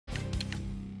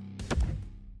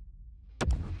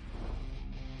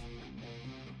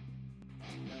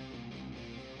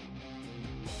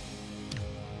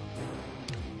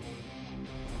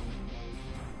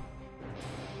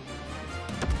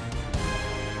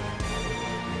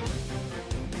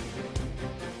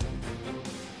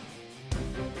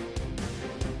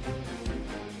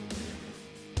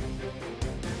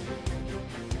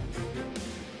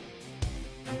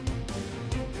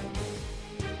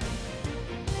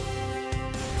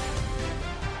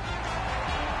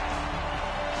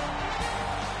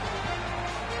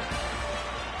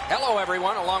Hello,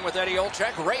 everyone. Along with Eddie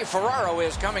Olczyk, Ray Ferraro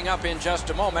is coming up in just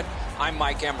a moment. I'm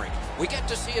Mike Emmerich. We get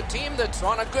to see a team that's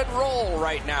on a good roll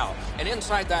right now. And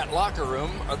inside that locker room,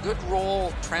 a good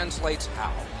roll translates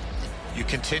how? You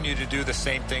continue to do the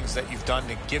same things that you've done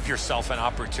to give yourself an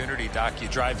opportunity, Doc. You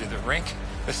drive to the rink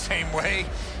the same way.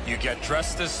 You get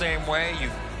dressed the same way.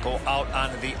 You go out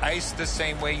onto the ice the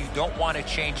same way. You don't want to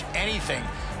change anything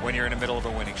when you're in the middle of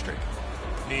a winning streak.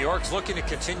 New York's looking to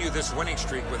continue this winning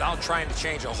streak without trying to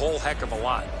change a whole heck of a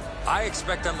lot. I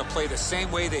expect them to play the same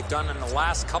way they've done in the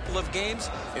last couple of games,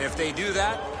 and if they do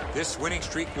that, this winning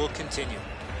streak will continue.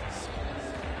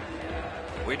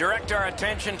 We direct our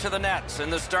attention to the nets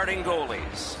and the starting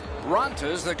goalies.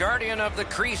 Ronta's the guardian of the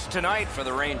crease tonight for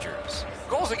the Rangers.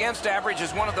 Goals against average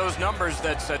is one of those numbers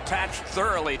that's attached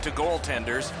thoroughly to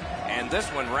goaltenders, and this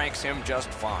one ranks him just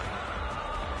fine.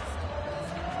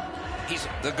 He's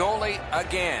the goalie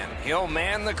again. He'll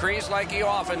man the crease like he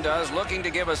often does, looking to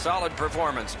give a solid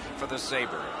performance for the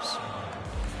Sabres.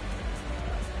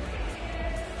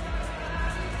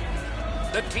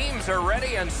 The teams are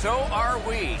ready, and so are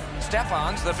we.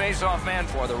 Stefan's the face-off man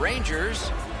for the Rangers.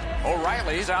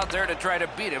 O'Reilly's out there to try to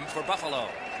beat him for Buffalo.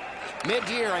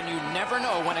 Mid-year, and you never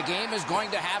know when a game is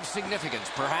going to have significance.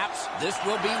 Perhaps this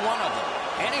will be one of them.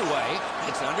 Anyway,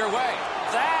 it's underway.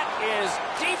 That is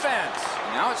defense.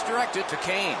 Now it's directed to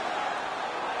Kane.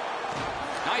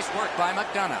 Nice work by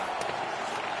McDonough.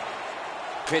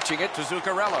 Pitching it to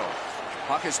Zuccarello.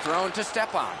 Puck is thrown to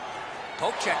Stepan.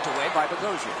 Poke checked away by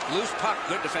Bogosian. Loose puck,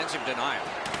 good defensive denial.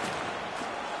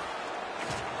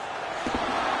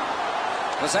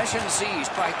 Possession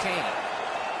seized by Kane.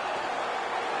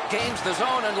 Gains the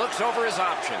zone and looks over his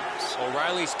options.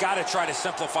 O'Reilly's got to try to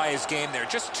simplify his game there.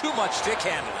 Just too much stick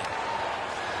handling.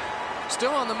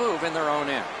 Still on the move in their own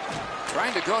end.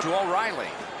 Trying to go to O'Reilly.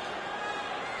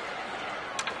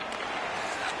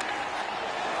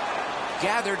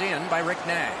 Gathered in by Rick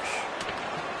Nash.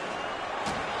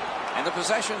 And the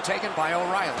possession taken by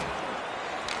O'Reilly.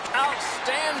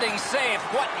 Outstanding save.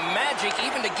 What magic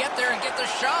even to get there and get the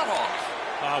shot off.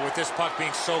 With this puck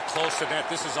being so close to net,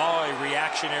 this is all a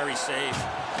reactionary save.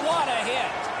 What a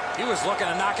hit. He was looking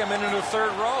to knock him into the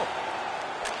third row.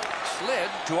 Slid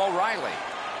to O'Reilly.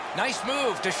 Nice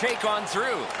move to shake on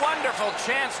through. Wonderful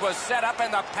chance was set up,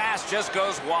 and the pass just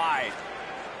goes wide.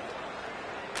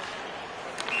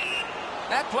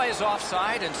 That play is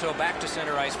offside, and so back to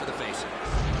center ice for the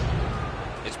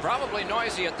faceoff. It's probably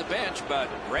noisy at the bench, but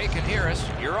Ray can hear us.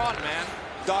 You're on, man.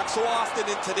 Doc, so often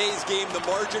in today's game, the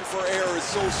margin for error is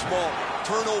so small.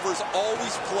 Turnovers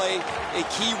always play a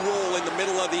key role in the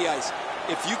middle of the ice.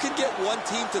 If you can get one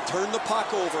team to turn the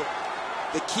puck over,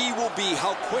 the key will be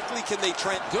how quickly can they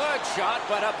Good shot,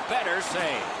 but a better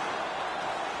save.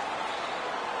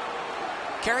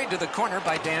 Carried to the corner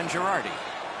by Dan Girardi.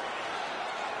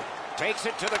 Takes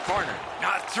it to the corner.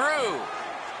 Not through.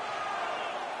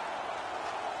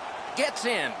 Gets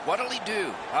in. What'll he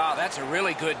do? Oh, that's a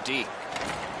really good deke.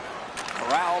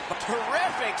 Corral.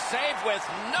 Terrific save with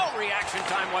no reaction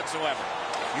time whatsoever.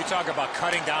 You talk about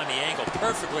cutting down the angle.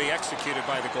 Perfectly executed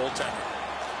by the goaltender.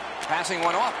 Passing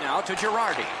one off now to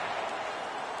Girardi.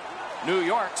 New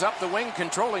York's up the wing,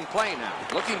 controlling play now.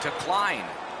 Looking to Klein.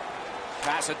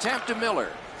 Pass attempt to Miller.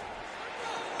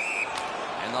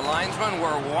 And the linesmen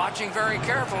were watching very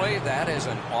carefully. That is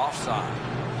an offside.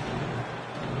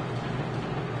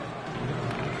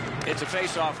 It's a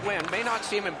face-off win. May not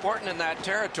seem important in that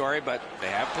territory, but they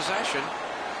have possession.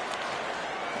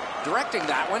 Directing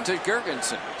that one to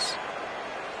Girgensons.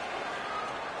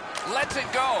 Lets it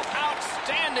go.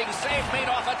 Outstanding save made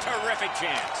off a terrific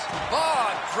chance. Oh,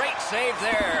 great save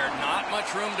there. Not much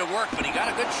room to work, but he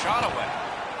got a good shot away.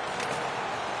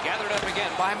 Gathered up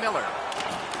again by Miller.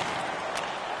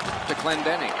 To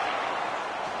Clendening.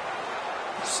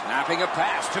 Snapping a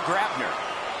pass to Grabner.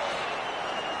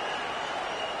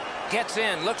 Gets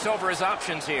in, looks over his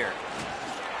options here.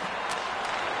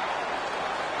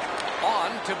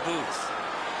 On to Booth.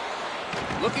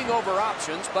 Looking over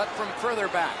options, but from further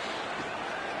back.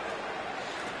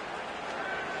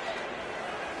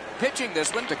 Pitching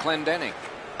this one to Clendening.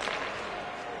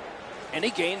 And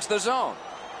he gains the zone.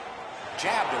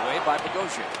 Jabbed away by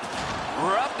Bogosian.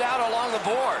 Rubbed out along the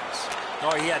boards.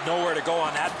 Oh, he had nowhere to go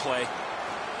on that play.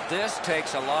 This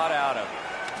takes a lot out of him.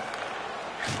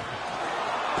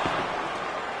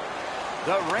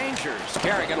 The Rangers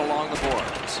carrying it along the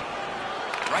boards.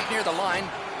 Right near the line.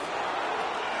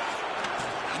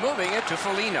 Moving it to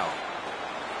Foligno.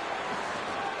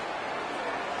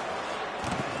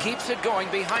 Keeps it going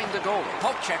behind the goal.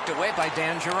 Poke checked away by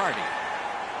Dan Girardi.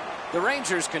 The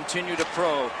Rangers continue to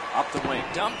probe up the wing.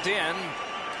 Dumped in.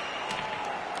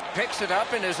 Picks it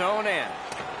up in his own end.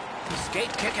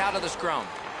 Skate kick out of the scrum.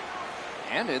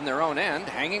 And in their own end,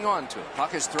 hanging on to it.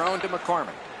 Puck is thrown to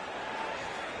McCormick.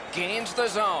 Gains the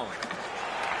zone.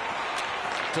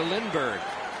 To Lindbergh.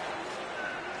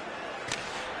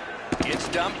 It's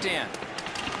dumped in.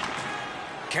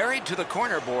 Carried to the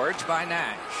corner boards by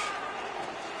Nash.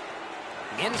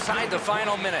 Inside the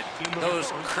final minute.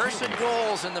 Those cursed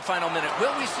goals in the final minute.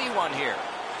 Will we see one here?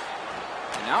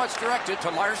 And now it's directed to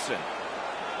Larson.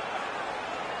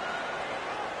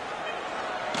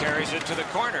 Carries it to the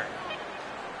corner.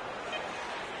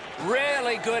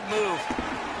 Really good move.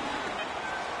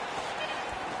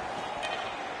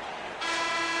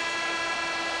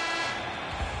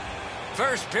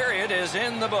 First period is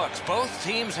in the books. Both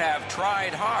teams have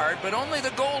tried hard, but only the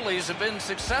goalies have been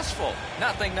successful.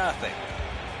 0-0.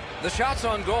 The shots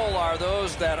on goal are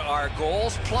those that are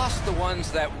goals, plus the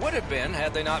ones that would have been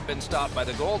had they not been stopped by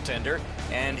the goaltender.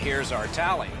 And here's our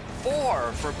tally.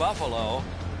 4 for Buffalo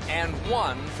and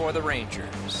 1 for the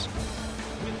Rangers.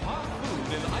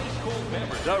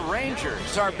 The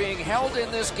Rangers are being held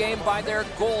in this game by their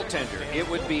goaltender. It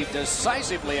would be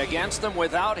decisively against them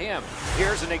without him.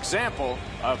 Here's an example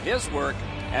of his work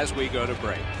as we go to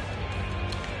break.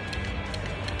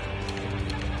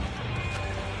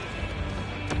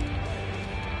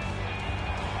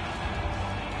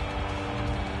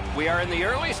 We are in the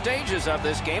early stages of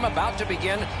this game, about to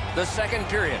begin the second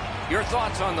period. Your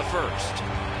thoughts on the first?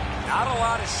 Not a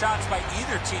lot of shots by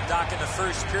either team, Doc, in the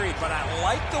first period, but I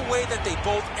like the way that they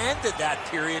both ended that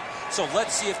period. So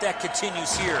let's see if that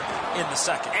continues here in the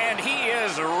second. And he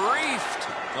is reefed.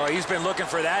 Oh, he's been looking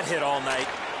for that hit all night.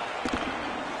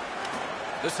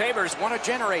 The Sabres want to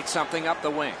generate something up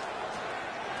the wing.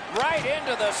 Right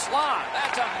into the slot.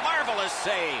 That's a marvelous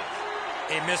save.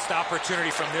 A missed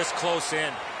opportunity from this close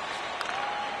in.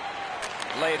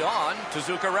 Laid on to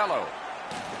Zuccarello.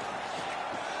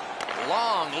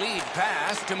 Long lead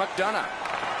pass to McDonough.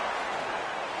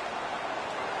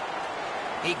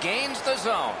 He gains the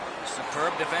zone.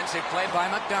 Superb defensive play by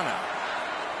McDonough.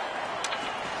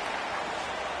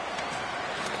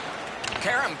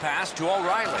 Karam pass to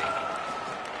O'Reilly.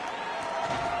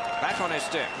 Back on his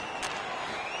stick.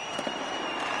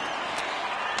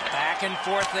 Back and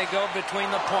forth they go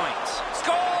between the points.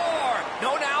 Score!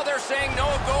 No, now they're saying no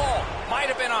goal. Might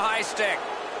have been a high stick.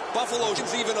 Buffalo's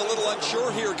even a little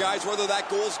unsure here, guys, whether that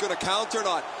goal's going to count or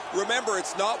not. Remember,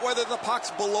 it's not whether the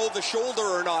puck's below the shoulder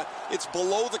or not. It's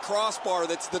below the crossbar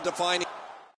that's the defining.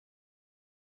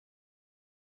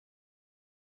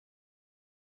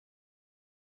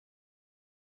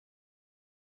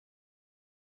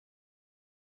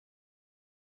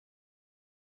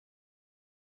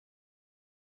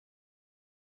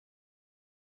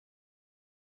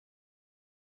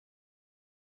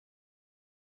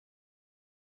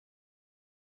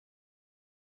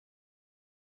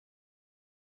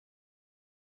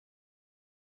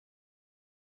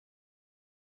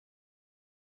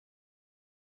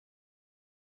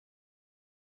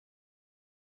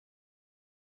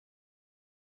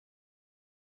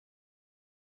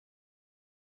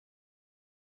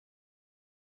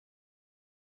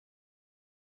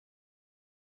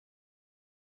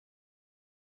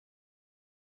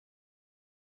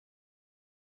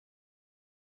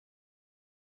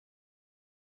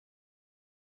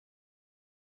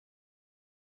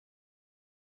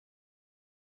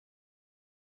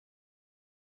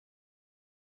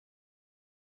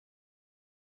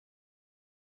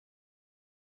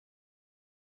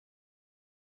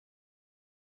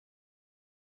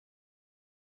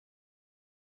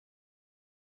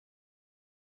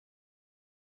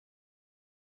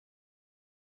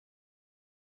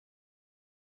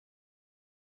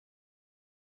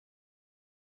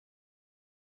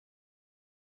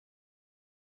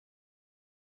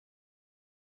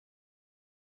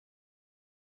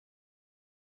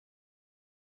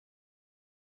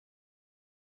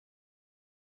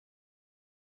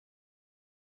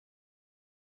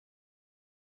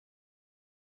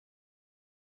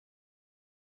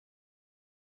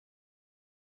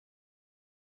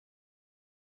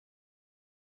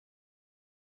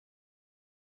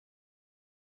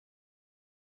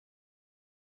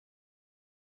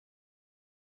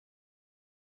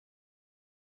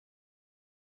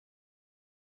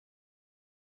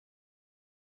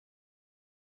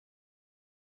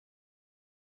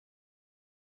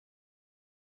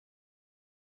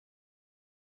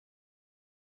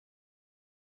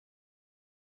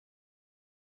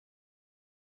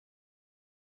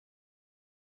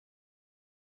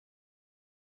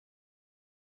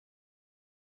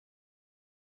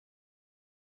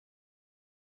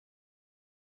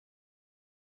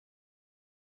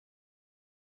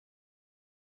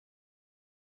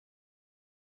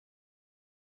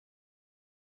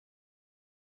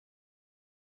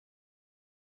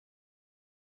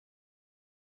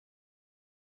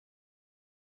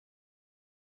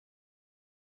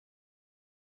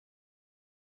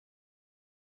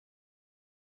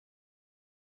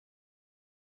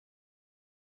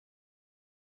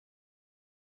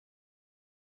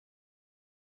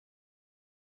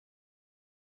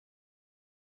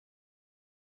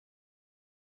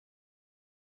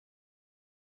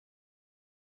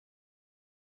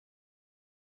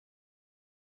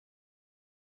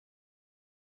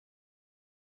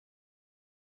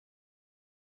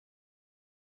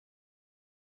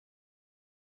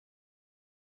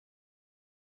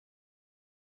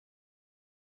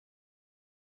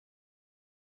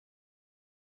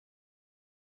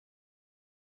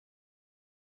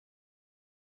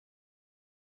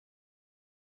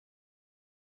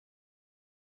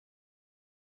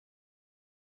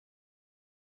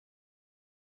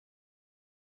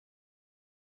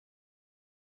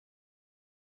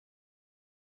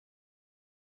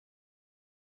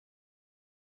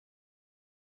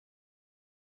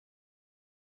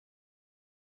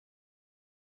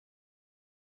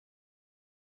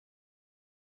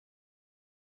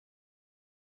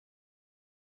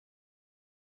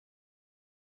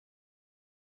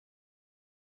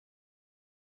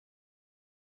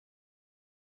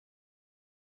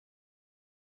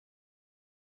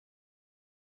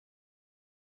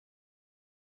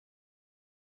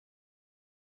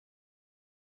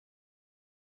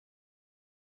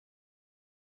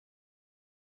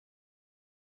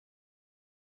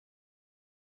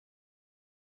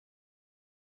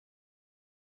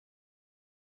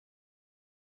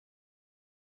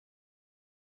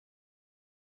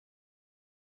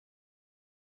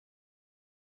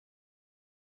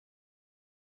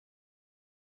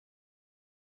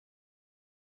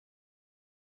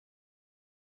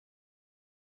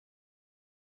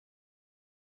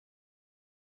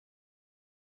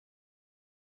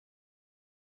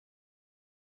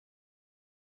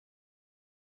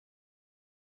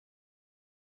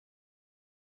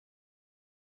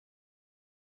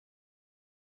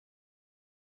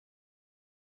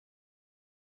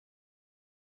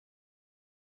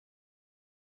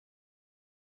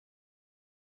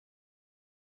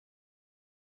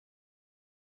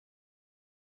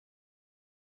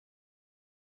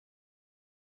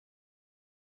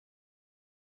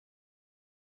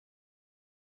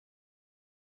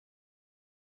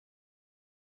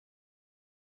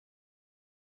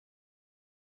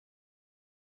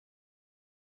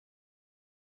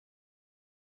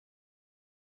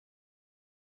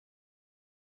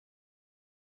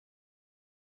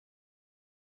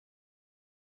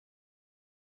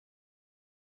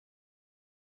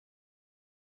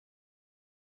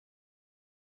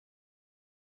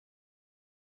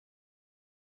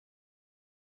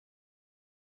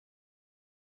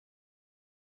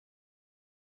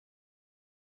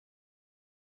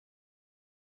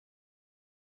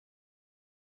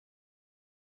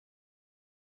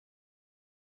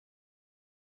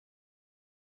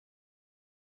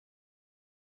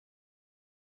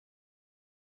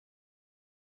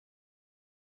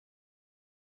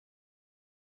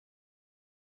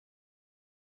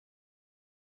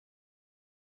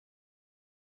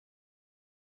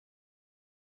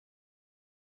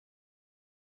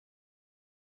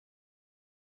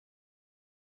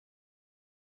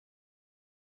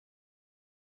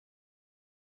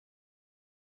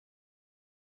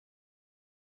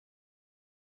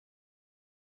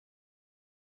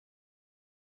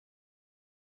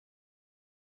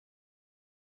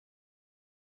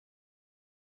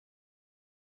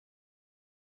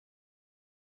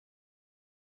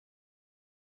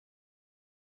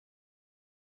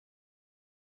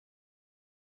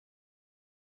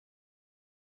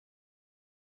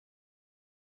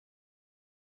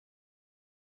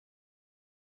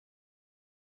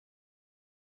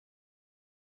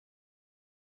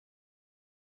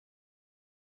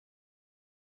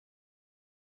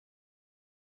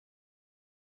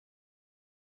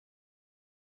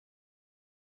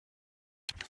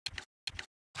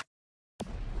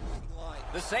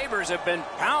 The Sabres have been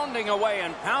pounding away,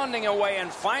 and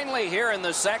finally here in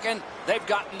the second, they've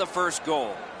gotten the first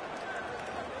goal.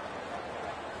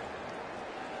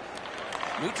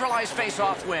 Neutralized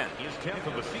face-off win. His 10th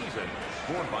of the season,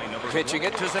 scored by number Pitching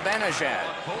it to Zibanejad.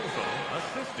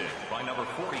 Assisted by number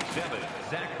 47,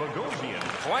 Zach Bogosian.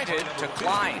 Pointed to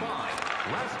Klein.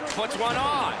 Puts one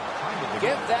on.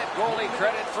 Give that goalie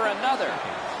credit for another.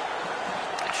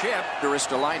 Chip to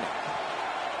Ristolainen.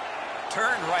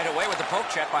 Turned right away with the poke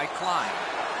check by Klein.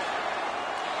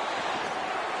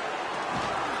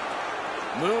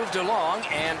 Moved along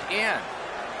and in.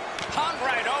 Hung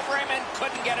right over him and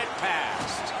couldn't get it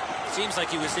past. Seems like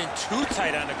he was in too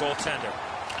tight on the goaltender.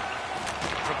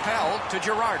 Propelled to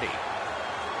Girardi.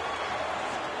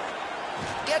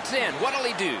 Gets in. What'll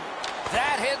he do?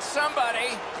 That hits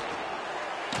somebody.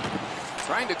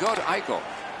 Trying to go to Eichel.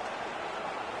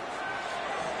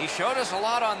 He showed us a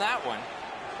lot on that one.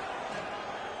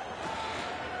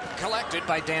 Collected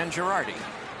by Dan Girardi.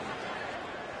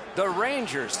 The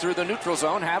Rangers through the neutral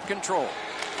zone have control.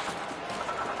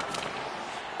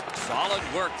 Solid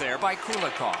work there by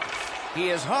Kulikov. He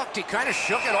is hooked. He kind of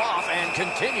shook it off and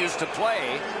continues to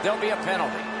play. There'll be a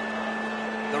penalty.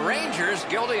 The Rangers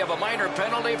guilty of a minor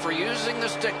penalty for using the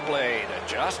stick blade.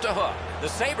 Just a hook. The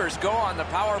Sabres go on the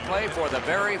power play for the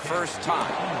very first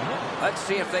time. Let's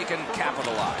see if they can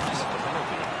capitalize.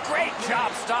 Great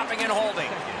job stopping and holding.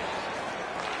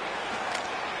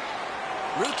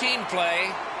 Routine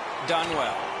play, done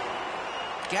well.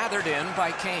 Gathered in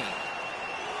by Kane.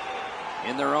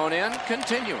 In their own end,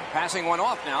 continuing. Passing one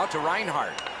off now to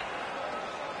Reinhart.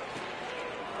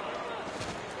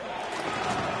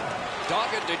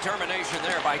 Dogged determination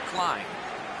there by Klein.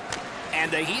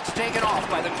 And the heat's taken off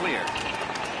by the clear.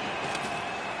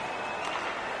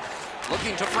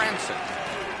 Looking to Franson.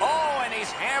 Oh, and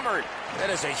he's hammered. That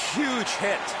is a huge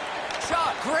hit.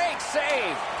 Shot, great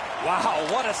save. Wow,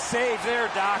 what a save there,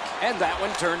 Doc. And that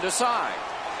one turned aside.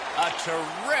 A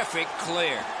terrific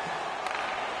clear.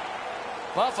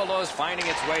 Buffalo's finding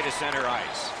its way to center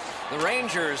ice. The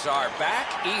Rangers are back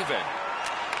even.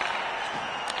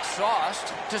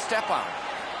 Sauced to Stepan.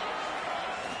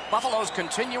 Buffalo's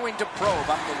continuing to probe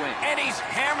up the wing. And he's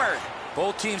hammered.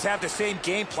 Both teams have the same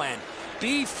game plan.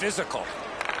 Be physical.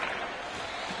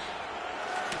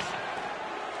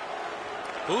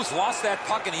 Who's lost that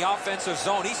puck in the offensive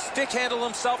zone? He stick-handled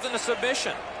himself into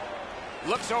submission.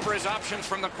 Looks over his options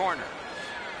from the corner.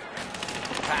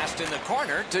 Passed in the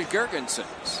corner to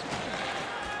Girgensons.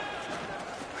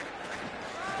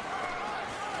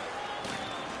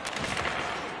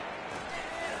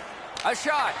 A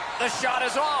shot. The shot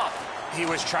is off. He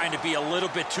was trying to be a little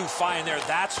bit too fine there.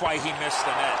 That's why he missed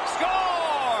the net. Score!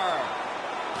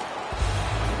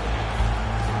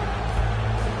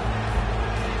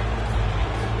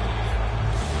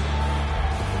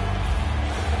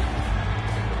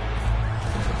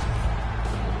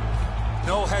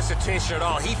 No hesitation at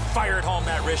all. He fired home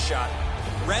that wrist shot.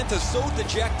 Ranta's so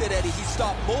dejected, Eddie. He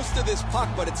stopped most of this puck,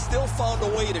 but it still found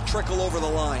a way to trickle over the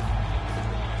line.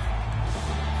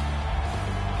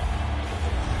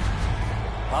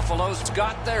 Buffalo's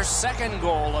got their second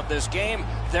goal of this game.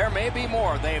 There may be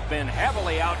more. They've been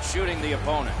heavily out shooting the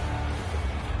opponent.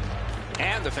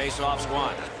 And the face-off's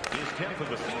won. His 10th of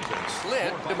the season.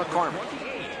 Slid to McCormick.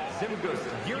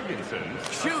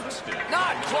 Shoots.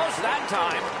 Not close that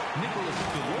time.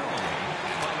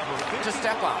 To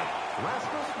Stepan.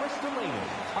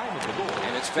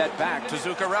 And it's fed back to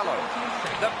Zuccarello.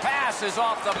 The pass is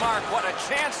off the mark. What a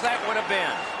chance that would have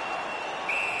been.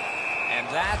 And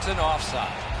that's an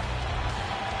offside.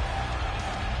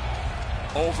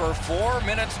 Over 4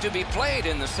 minutes to be played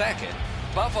in the second.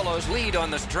 Buffalo's lead on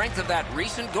the strength of that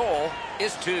recent goal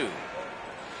is 2.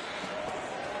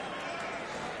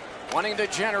 Wanting to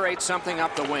generate something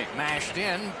up the wing. Mashed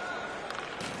in.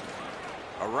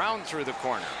 Around through the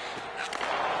corner.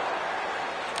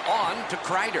 On to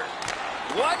Kreider.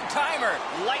 One-timer.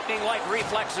 Lightning-like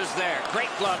reflexes there. Great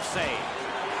glove save.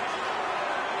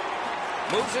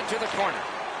 Moves it to the corner.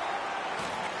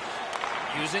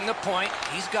 Using the point.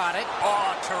 He's got it.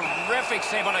 Oh, terrific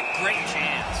save on a great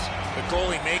chance. The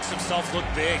goalie makes himself look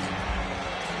big.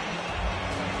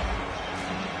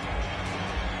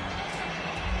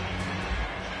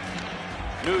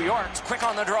 New York's quick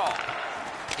on the draw.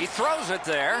 He throws it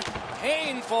there.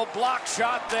 Painful block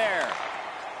shot there.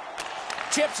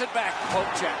 Chips it back.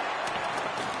 Poke check.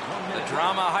 The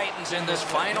drama heightens in this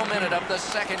final minute of the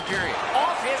second period.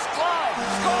 Off his glove.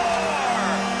 Score!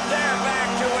 They're back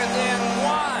to within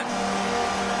 1.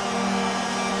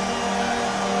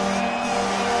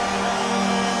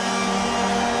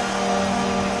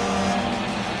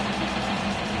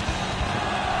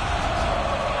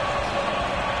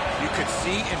 could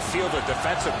see and feel the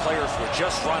defensive players were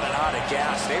just running out of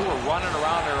gas. They were running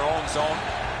around their own zone.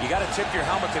 You got to tip your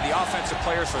helmet to the offensive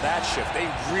players for that shift. They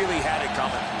really had it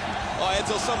coming. Oh,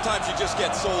 Enzo, sometimes you just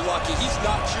get so lucky. He's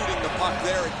not shooting the puck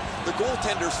there. The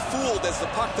goaltender's fooled as the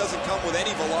puck doesn't come with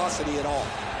any velocity at all.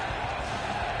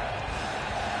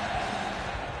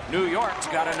 New York's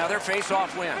got another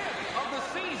face-off win.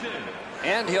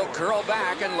 And he'll curl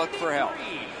back and look for help.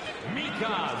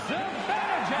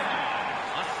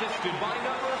 Assisted by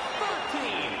number 13.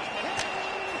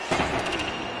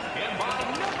 And by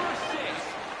number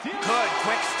 6. Good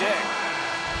quick stick.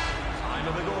 Time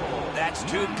of the goal. That's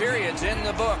 2 periods in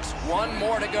the books. 1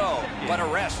 more to go, but a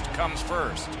rest comes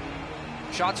first.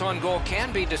 Shots on goal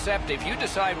can be deceptive. You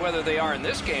decide whether they are in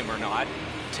this game or not.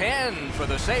 10 for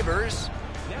the Sabres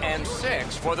and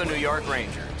 6 for the New York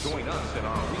Rangers. Join us in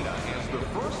our arena as the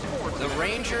first sports. The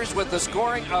Rangers, with the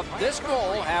scoring of this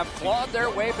goal, have clawed their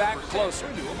way back closer.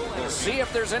 We'll see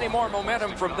if there's any more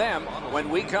momentum from them when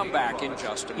we come back in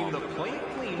just a moment. In the Play It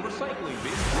Clean recycling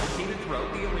bins located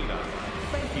throughout the arena.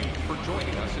 Thank you for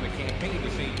joining us in a campaign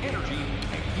to save energy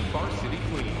and keep our city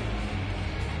clean.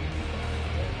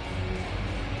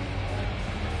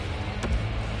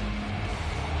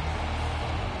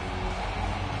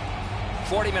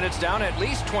 "40 minutes down, at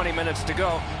least 20 minutes to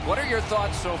go." What are your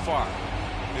thoughts so far?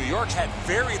 New York had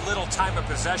very little time of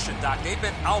possession, Doc. They've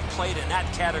been outplayed in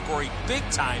that category big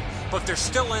time, but they're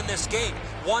still in this game.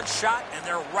 1 shot, and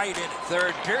they're right in it.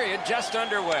 Third period just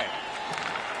underway.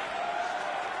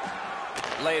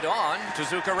 Laid on to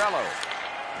Zuccarello.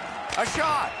 A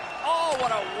shot. Oh,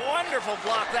 what a wonderful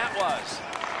block that was.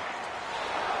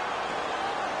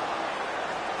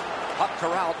 Puck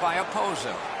corralled by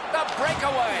Opposo. The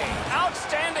breakaway.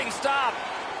 Outstanding stop.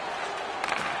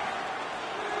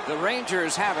 The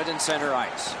Rangers have it in center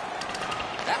ice.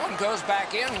 That one goes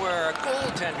back in where a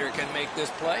goaltender can make this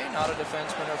play, not a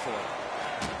defenseman or forward.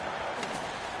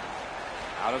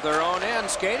 Out of their own end,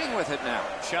 skating with it now.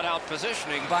 Shutout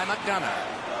positioning by McDonough.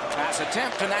 Pass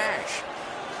attempt to Nash.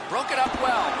 Broke it up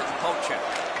well with the poke check.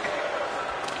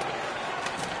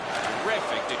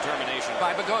 Terrific determination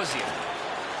by Bogosian.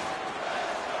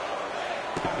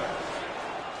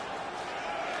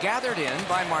 Gathered in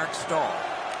by Mark Stahl.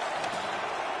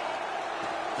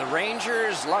 The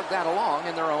Rangers lug that along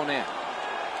in their own end.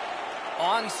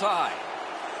 Onside.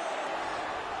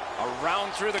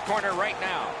 Around through the corner right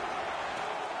now.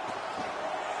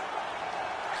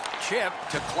 Chip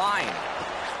to Klein.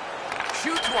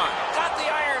 Shoots one. Got the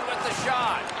iron with the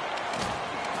shot.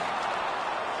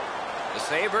 The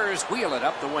Sabres wheel it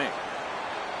up the wing.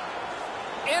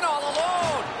 In all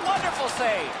alone. Wonderful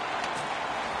save.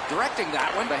 Directing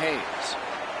that one to Hayes.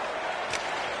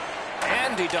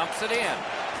 And he dumps it in.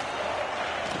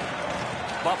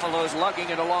 Buffalo's lugging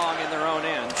it along in their own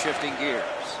end, shifting gears.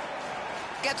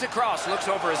 Gets across, looks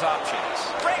over his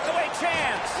options. Breakaway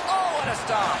chance. Oh, what a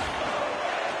stop.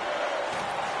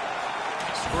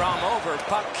 Scrum over,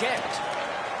 puck kicked.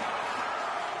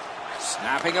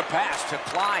 Snapping a pass to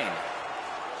Klein.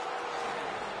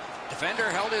 Defender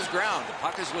held his ground. The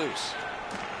puck is loose.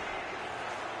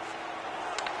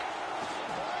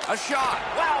 A shot.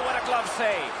 Wow, what a glove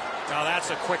save. Now that's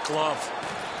a quick glove.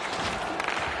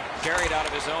 Carried out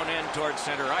of his own end towards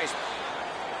center ice.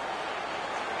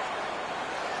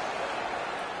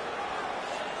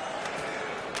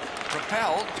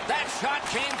 Propelled. That shot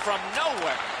came from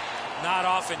nowhere. Not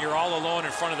often you're all alone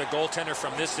in front of the goaltender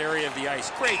from this area of the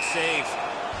ice. Great save.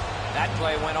 That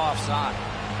play went offside.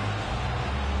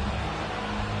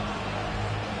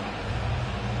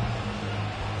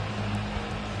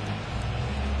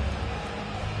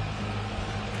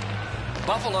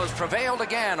 Buffalo's prevailed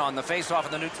again on the faceoff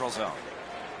in the neutral zone.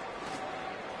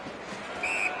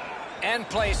 And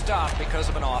play stopped because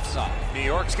of an offside. New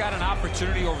York's got an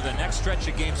opportunity over the next stretch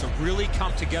of games to really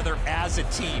come together as a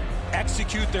team,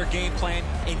 execute their game plan,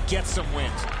 and get some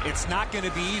wins. It's not going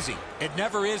to be easy. It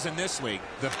never is in this league.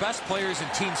 The best players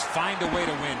and teams find a way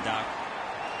to win, Doc.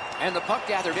 And the puck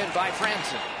gathered in by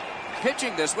Franson.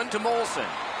 Pitching this one to Molson.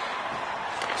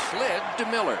 Slid to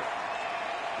Miller.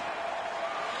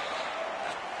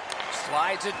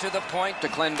 Slides it to the point to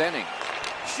Clendening.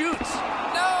 Shoots.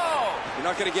 No! You're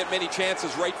not going to get many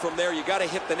chances right from there. You got to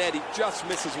hit the net. He just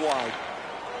misses wide.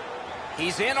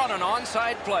 He's in on an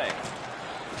onside play.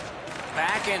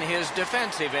 Back in his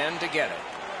defensive end to get it.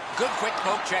 Good quick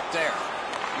poke check there.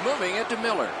 Moving it to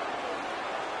Miller.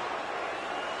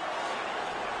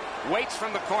 Waits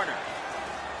from the corner.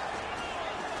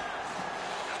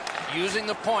 Using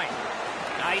the point.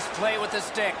 Nice play with the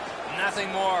stick.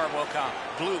 Nothing more will come.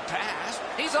 Blue pass.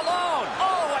 He's alone.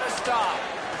 Oh, what a stop.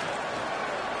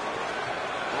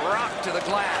 Rocked Up to the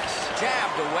glass.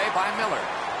 Jabbed away by Miller.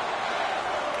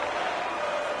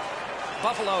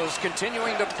 Buffalo's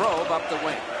continuing to probe up the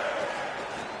wing.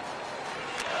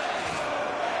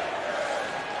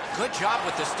 Good job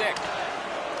with the stick.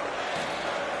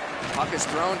 Puck is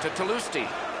thrown to Toulouse.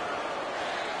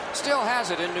 Still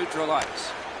has it in neutral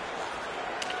ice.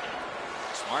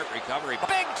 Smart recovery.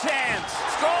 Big chance.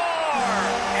 Score!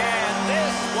 And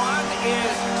this one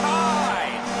is tied.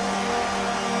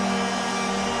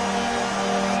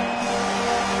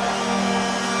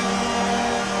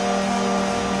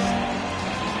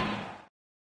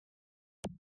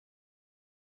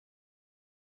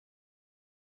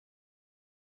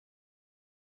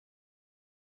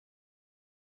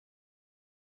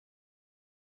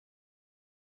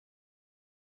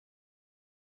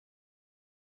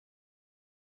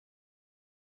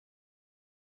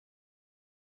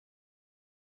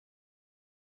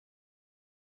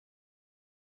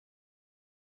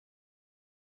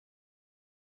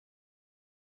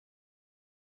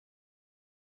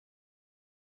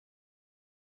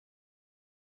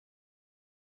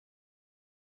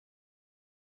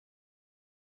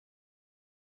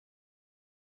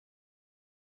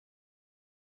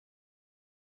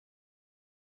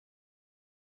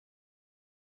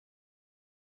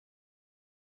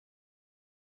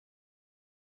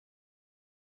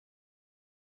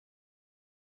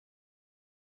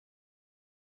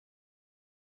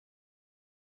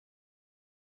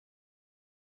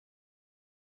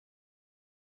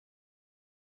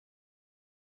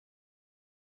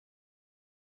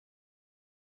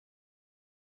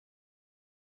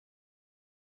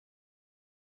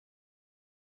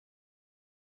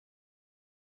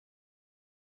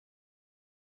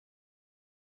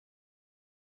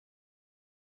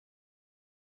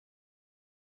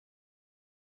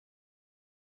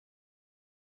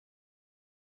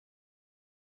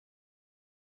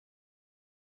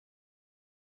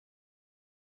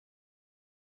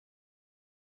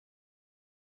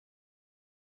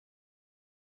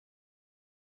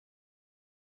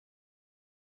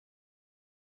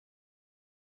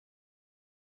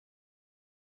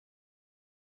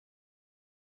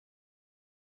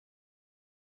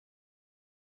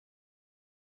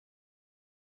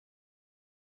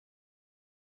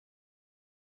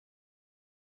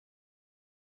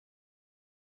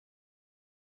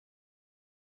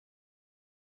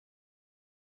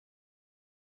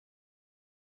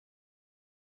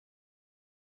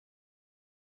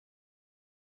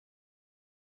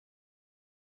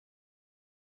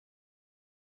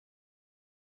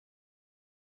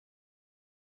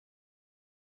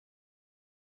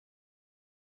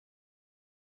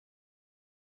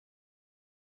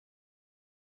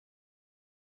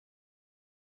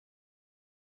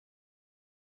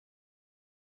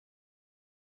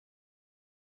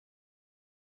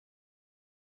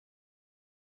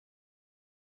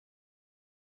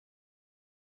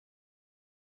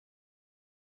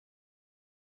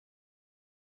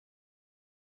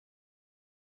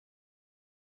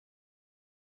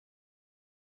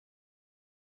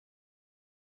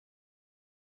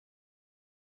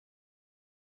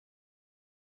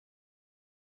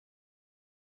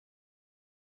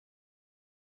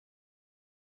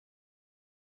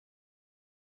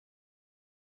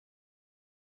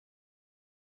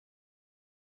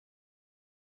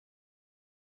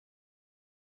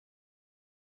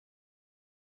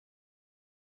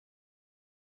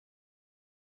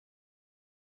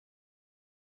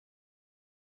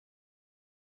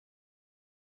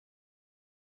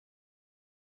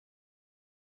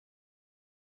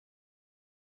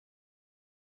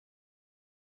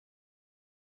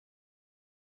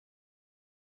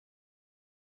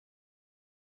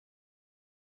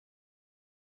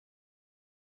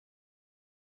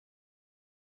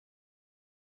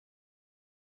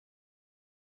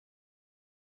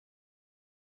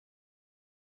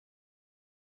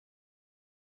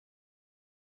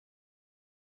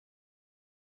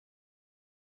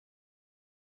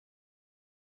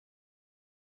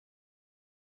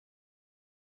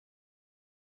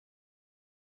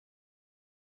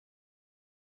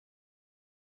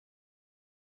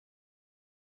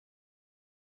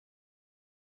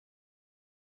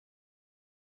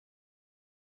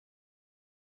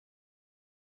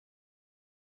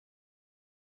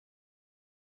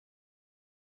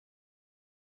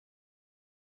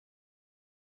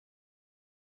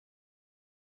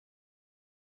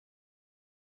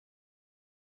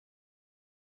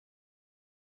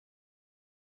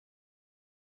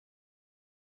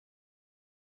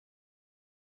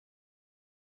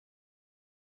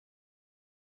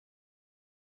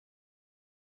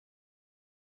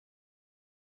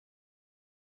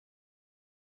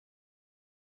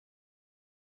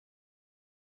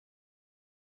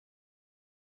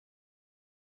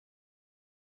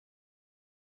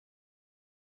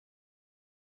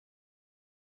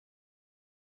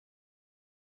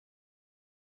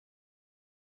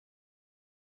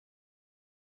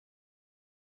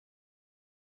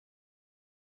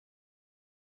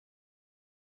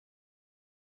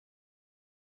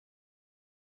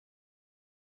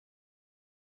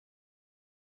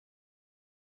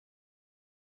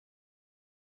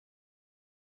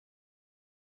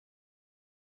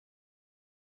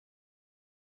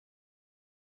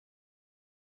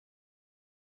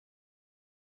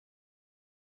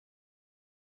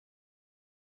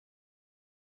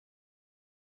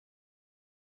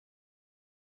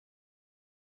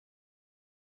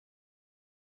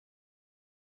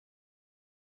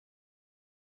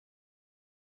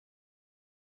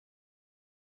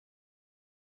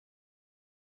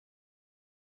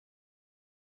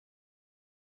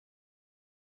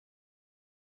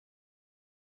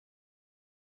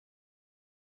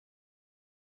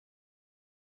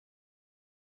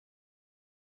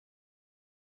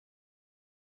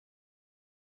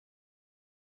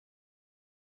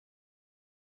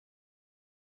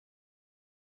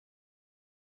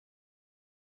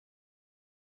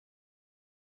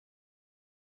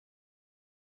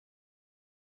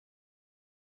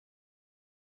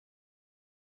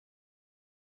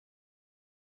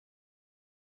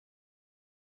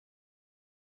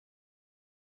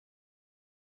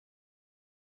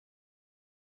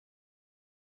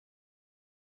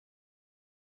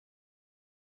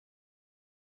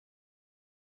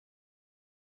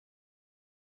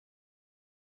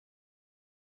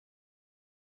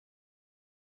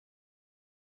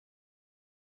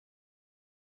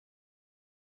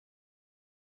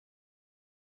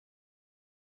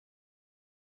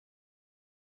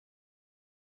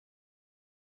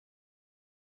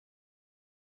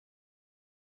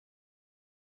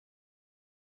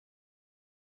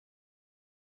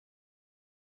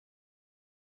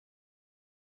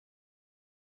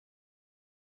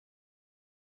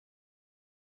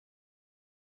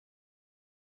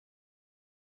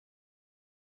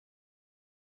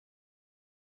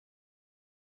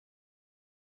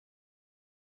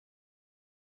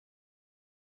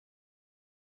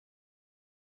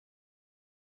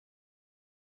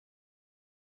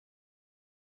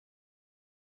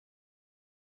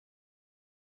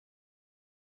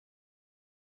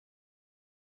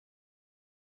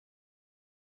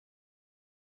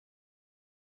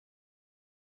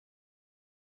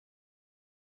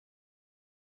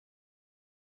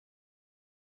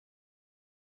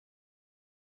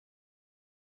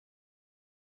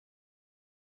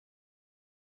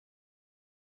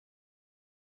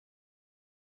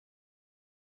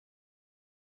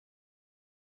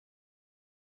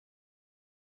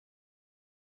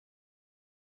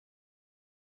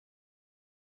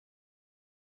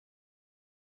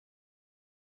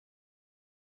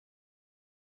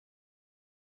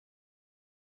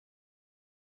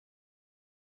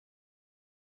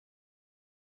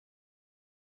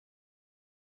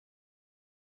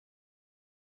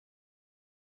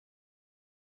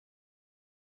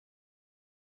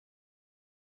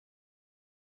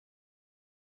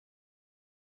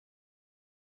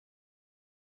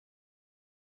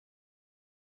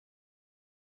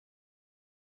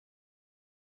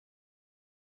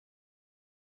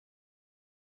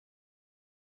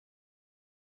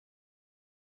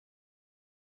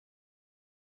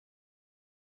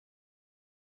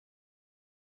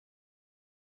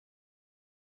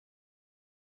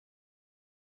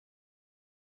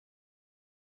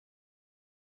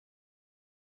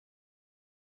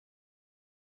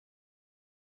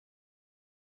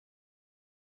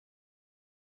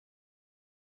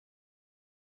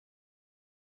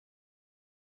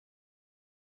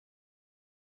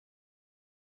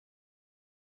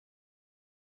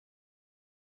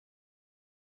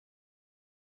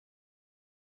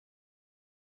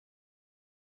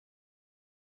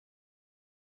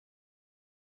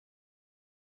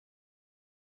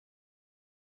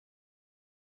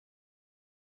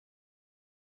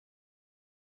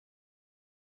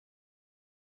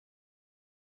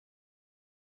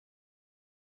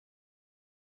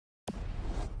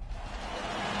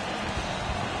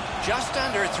 Just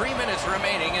under 3 minutes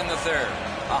remaining in the third.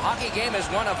 A hockey game is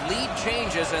one of lead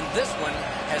changes, and this one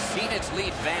has seen its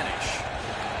lead vanish.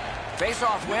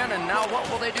 Face-off win, and now what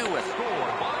will they do with it?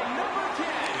 Scored by number 10,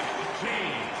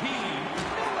 J.T.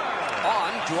 Miller.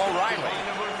 On to O'Reilly.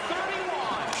 Number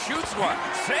 31. Shoots one.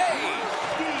 Save!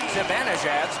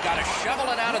 Zibanejad's got to shovel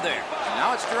it out of there.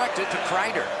 Now it's directed to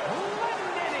Kreider.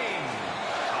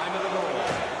 Time of the goal.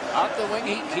 Up the wing,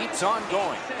 he keeps on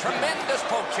going. Tremendous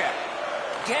poke check.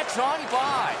 Gets on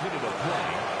by. Minute of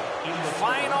play. In the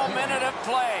Final minute of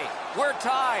play. We're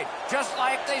tied, just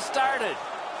like they started.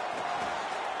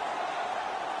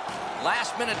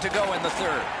 Last minute to go in the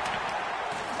third.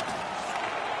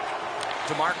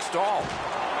 To Mark Stahl.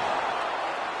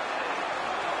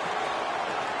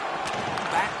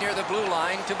 Back near the blue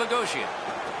line to Bogosian.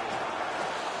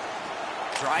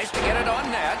 Tries to get it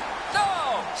on net.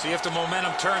 No! See if the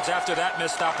momentum turns after that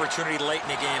missed opportunity late in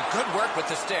the game. Good work with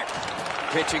the stick.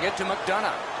 Pitching it to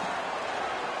McDonough.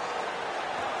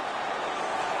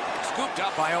 Scooped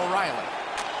up by O'Reilly.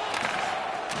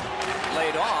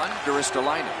 Laid on to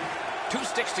Ristolainen. Two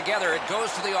sticks together, it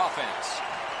goes to the offense.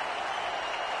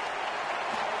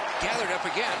 Gathered up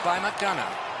again by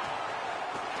McDonough.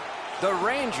 The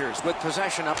Rangers with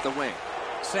possession up the wing.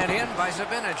 Sent in by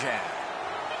Zibanejad.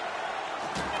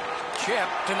 Chip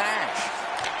to Nash.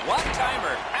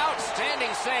 One-timer.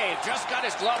 Outstanding save. Just got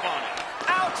his glove on it.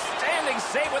 Outstanding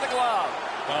save with a glove.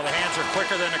 Well, the hands are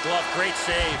quicker than a glove. Great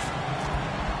save.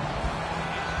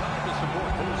 time to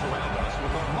support those around us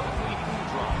with a monthly food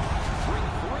drive. Bring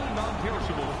 3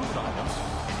 non-perishable food items.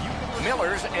 And you can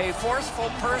Miller's a forceful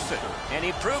person, and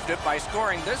he proved it by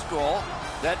scoring this goal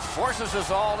that forces us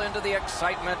all into the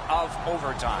excitement of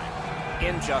overtime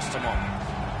in just a moment.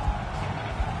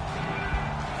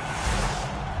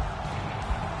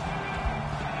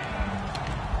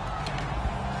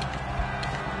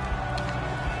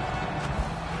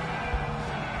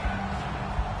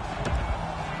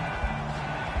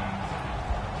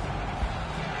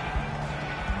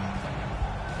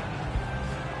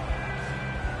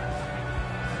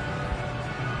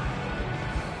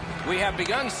 We have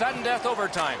begun sudden death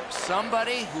overtime.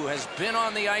 Somebody who has been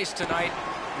on the ice tonight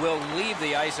will leave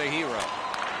the ice a hero.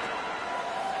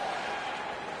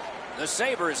 The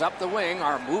Sabres up the wing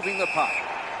are moving the puck.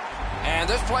 And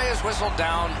this play is whistled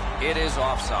down. It is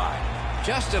offside.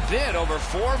 Just a bit over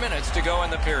 4 minutes to go in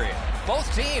the period.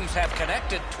 Both teams have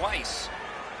connected twice.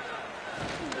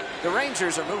 The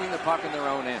Rangers are moving the puck in their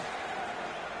own end.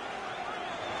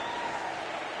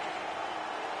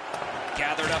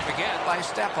 Gathered up again by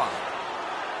Stepan.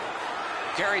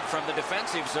 Carried from the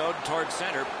defensive zone toward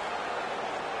center.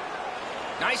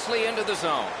 Nicely into the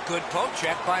zone. Good poke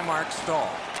check by Mark Stahl.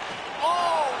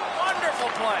 Oh, wonderful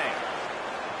play.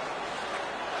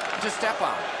 To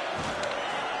Stepan.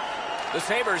 The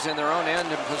Sabres in their own end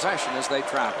in possession as they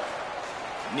travel.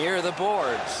 Near the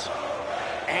boards.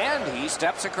 And he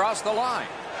steps across the line.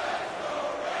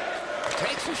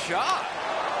 Takes a shot.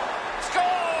 Score!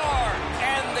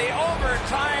 And the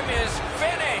overtime is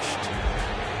finished.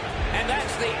 And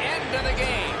that's the end of the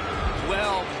game.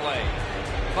 Well played.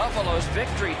 Buffalo's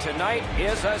victory tonight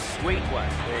is a sweet one.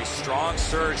 A strong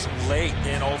surge late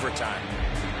in overtime.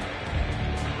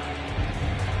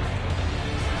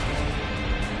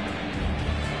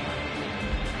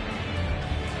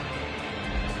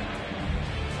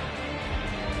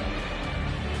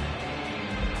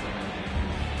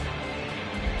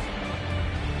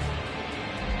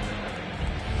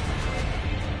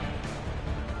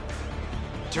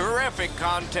 Terrific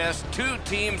contest. Two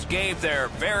teams gave their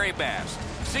very best.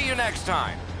 See you next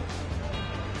time.